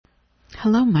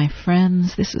Hello, my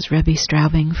friends. This is Rebbe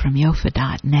Straubing from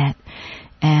YOFA.net.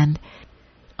 And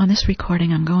on this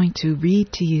recording, I'm going to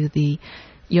read to you the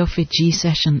YOFA G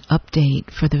session update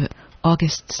for the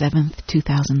August 7th,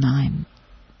 2009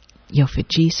 YOFA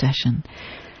G session.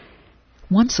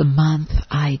 Once a month,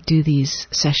 I do these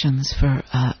sessions for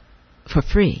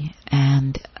free.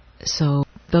 And so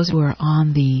those who are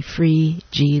on the free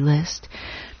G list,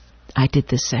 I did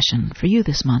this session for you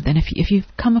this month. And if you've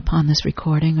come upon this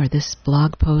recording or this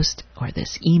blog post or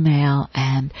this email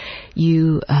and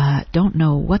you don't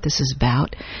know what this is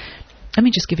about, let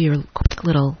me just give you a quick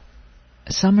little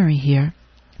summary here.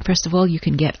 First of all, you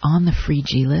can get on the free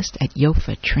G list at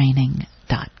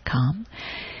yofatraining.com.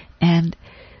 And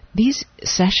these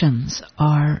sessions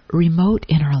are remote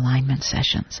inner alignment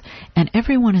sessions. And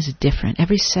everyone is different.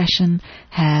 Every session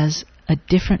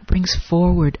brings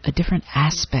forward a different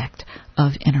aspect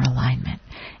of inner alignment.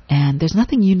 And there's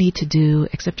nothing you need to do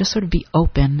except just sort of be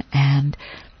open, and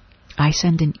I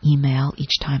send an email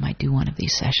each time I do one of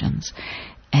these sessions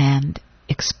and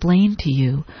explain to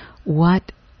you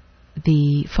what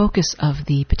the focus of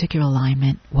the particular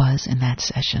alignment was in that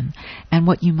session and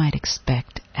what you might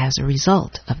expect as a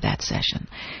result of that session.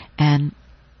 And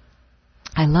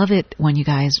I love it when you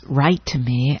guys write to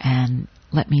me and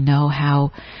let me know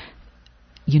how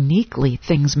uniquely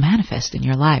things manifest in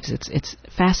your lives. It's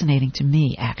fascinating to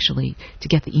me, actually, to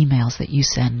get the emails that you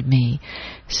send me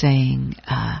saying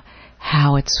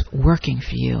how it's working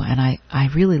for you. And I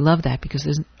really love that, because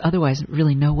there's otherwise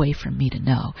really no way for me to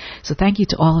know. So thank you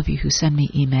to all of you who send me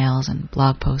emails and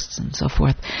blog posts and so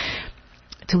forth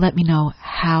to let me know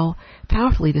how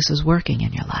powerfully this is working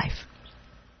in your life.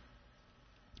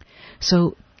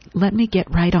 So let me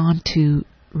get right on to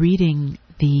reading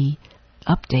the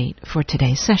update for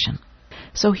today's session.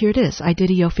 So here it is. I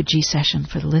did a YOFA G session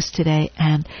for the list today,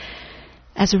 and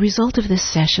as a result of this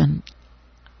session,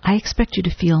 I expect you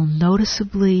to feel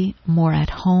noticeably more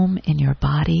at home in your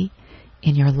body,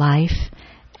 in your life,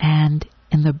 and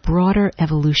in the broader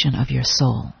evolution of your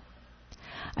soul.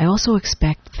 I also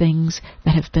expect things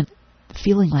that have been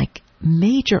feeling like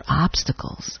major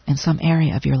obstacles in some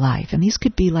area of your life. And these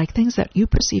could be like things that you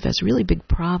perceive as really big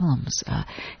problems,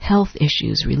 health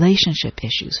issues, relationship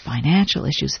issues, financial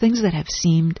issues, things that have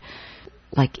seemed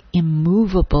like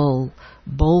immovable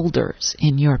boulders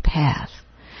in your path.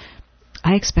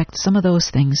 I expect some of those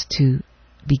things to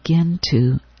begin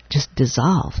to just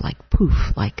dissolve, like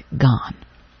poof, like gone.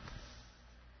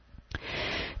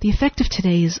 The effect of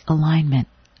today's alignment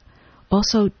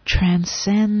also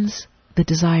transcends the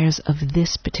desires of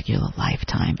this particular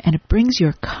lifetime, and it brings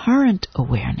your current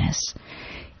awareness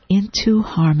into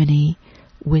harmony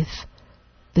with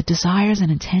the desires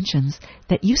and intentions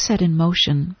that you set in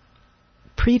motion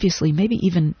previously, maybe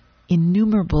even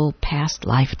innumerable past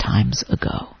lifetimes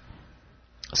ago.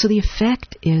 So the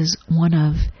effect is one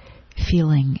of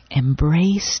feeling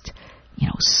embraced,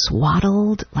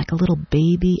 swaddled like a little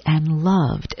baby, and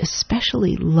loved,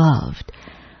 especially loved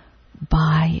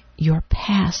by your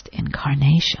past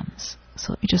incarnations.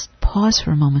 So let me just pause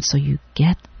for a moment so you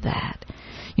get that.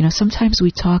 Sometimes we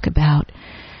talk about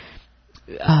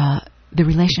the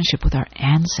relationship with our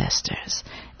ancestors,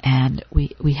 and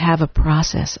we have a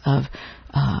process of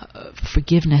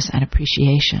forgiveness and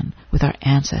appreciation with our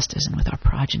ancestors and with our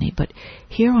progeny. But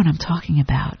here what I'm talking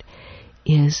about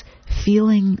is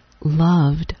feeling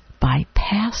loved by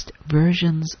past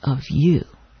versions of you.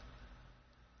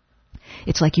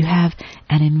 It's like you have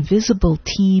an invisible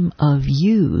team of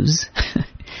yous,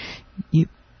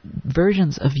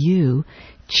 versions of you,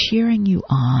 cheering you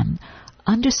on,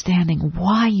 understanding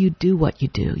why you do what you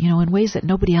do, in ways that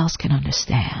nobody else can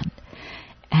understand,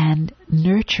 and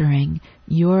nurturing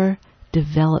your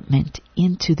development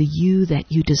into the you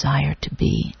that you desire to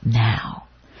be now.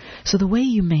 So the way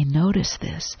you may notice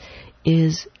this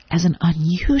is as an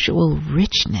unusual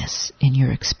richness in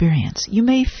your experience. You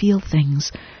may feel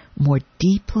things more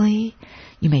deeply.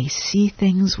 You may see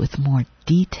things with more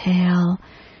detail.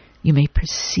 You may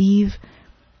perceive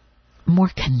more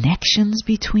connections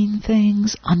between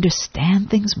things, understand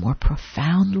things more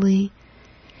profoundly.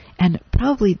 And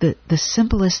probably the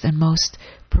simplest and most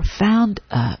profound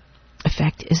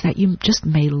effect is that you just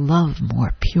may love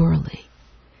more purely.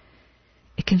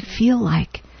 It can feel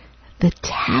like the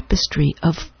tapestry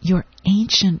of your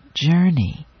ancient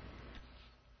journey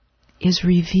is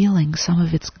revealing some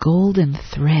of its golden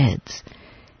threads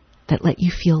that let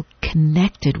you feel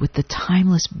connected with the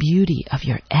timeless beauty of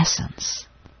your essence.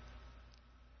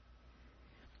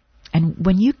 And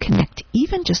when you connect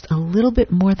even just a little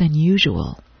bit more than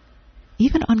usual,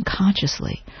 even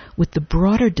unconsciously, with the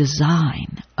broader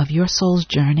design of your soul's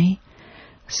journey,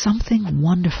 something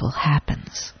wonderful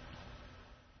happens.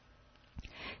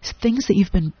 Things that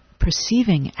you've been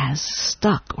perceiving as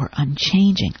stuck or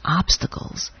unchanging,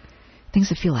 obstacles, things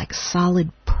that feel like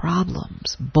solid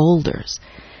problems, boulders,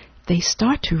 they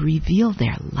start to reveal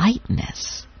their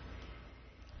lightness.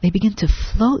 They begin to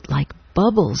float like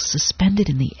bubbles suspended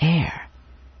in the air.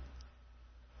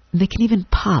 They can even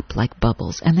pop like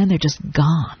bubbles, and then they're just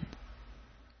gone.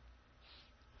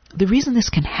 The reason this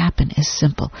can happen is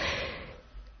simple.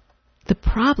 The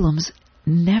problems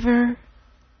never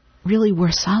really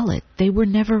were solid. They were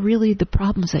never really the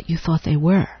problems that you thought they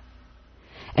were.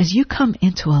 As you come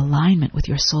into alignment with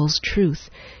your soul's truth,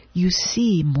 you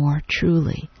see more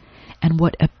truly. And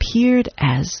what appeared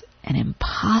as an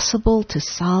impossible to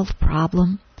solve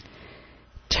problem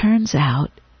turns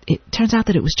out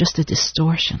that it was just a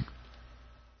distortion.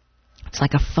 It's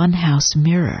like a funhouse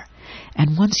mirror.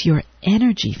 And once your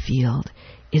energy field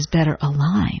is better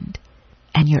aligned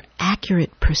and your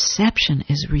accurate perception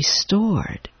is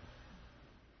restored,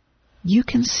 you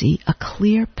can see a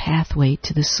clear pathway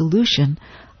to the solution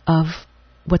of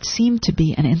what seemed to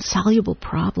be an insoluble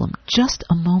problem just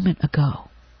a moment ago.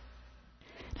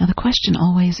 Now the question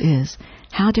always is,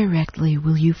 how directly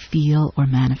will you feel or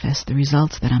manifest the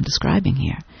results that I'm describing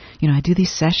here? I do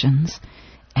these sessions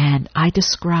and I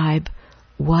describe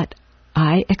what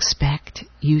I expect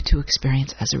you to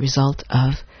experience as a result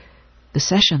of the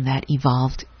session that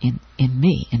evolved in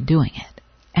me in doing it.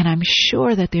 And I'm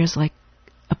sure that there's like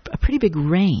a pretty big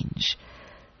range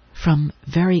from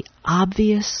very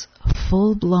obvious,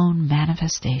 full-blown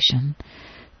manifestation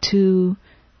to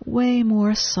way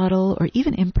more subtle or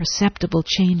even imperceptible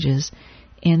changes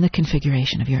in the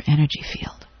configuration of your energy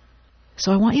field.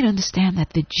 So I want you to understand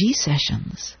that the G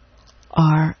sessions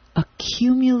are a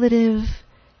cumulative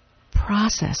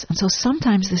process. And so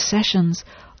sometimes the sessions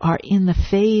are in the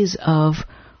phase of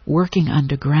working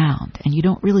underground and you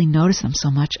don't really notice them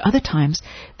so much. Other times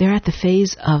they're at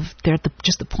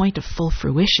just the point of full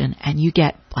fruition and you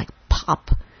get like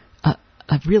pop, a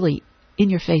really in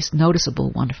your face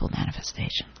noticeable wonderful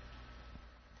manifestation.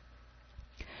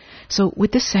 So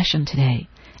with this session today,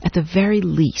 at the very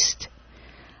least,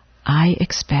 I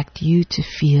expect you to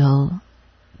feel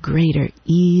greater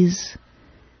ease,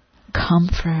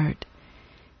 comfort,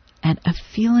 and a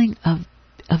feeling of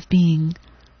being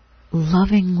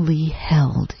lovingly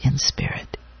held in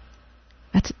spirit.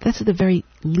 That's at the very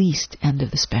least end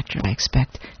of the spectrum I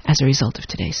expect as a result of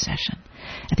today's session.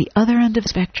 At the other end of the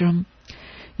spectrum,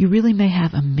 you really may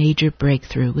have a major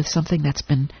breakthrough with something that's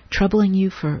been troubling you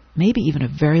for maybe even a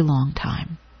very long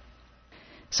time.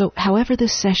 So however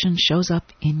this session shows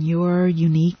up in your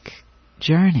unique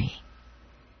journey,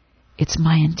 it's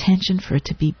my intention for it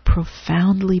to be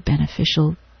profoundly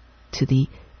beneficial to the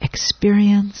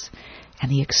experience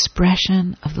and the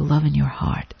expression of the love in your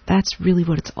heart. That's really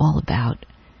what it's all about.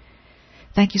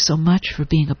 Thank you so much for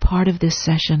being a part of this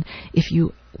session. If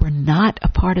you were not a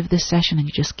part of this session and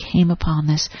you just came upon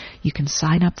this, you can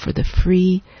sign up for the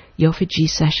free YOFA G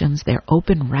sessions. They're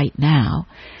open right now.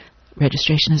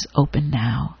 Registration is open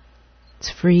now.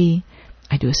 It's free.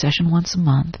 I do a session once a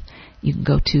month. You can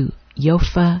go to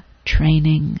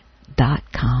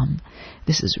yofatraining.com.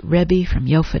 This is Rebbe from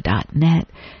yofa.net.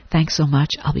 Thanks so much.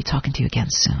 I'll be talking to you again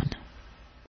soon.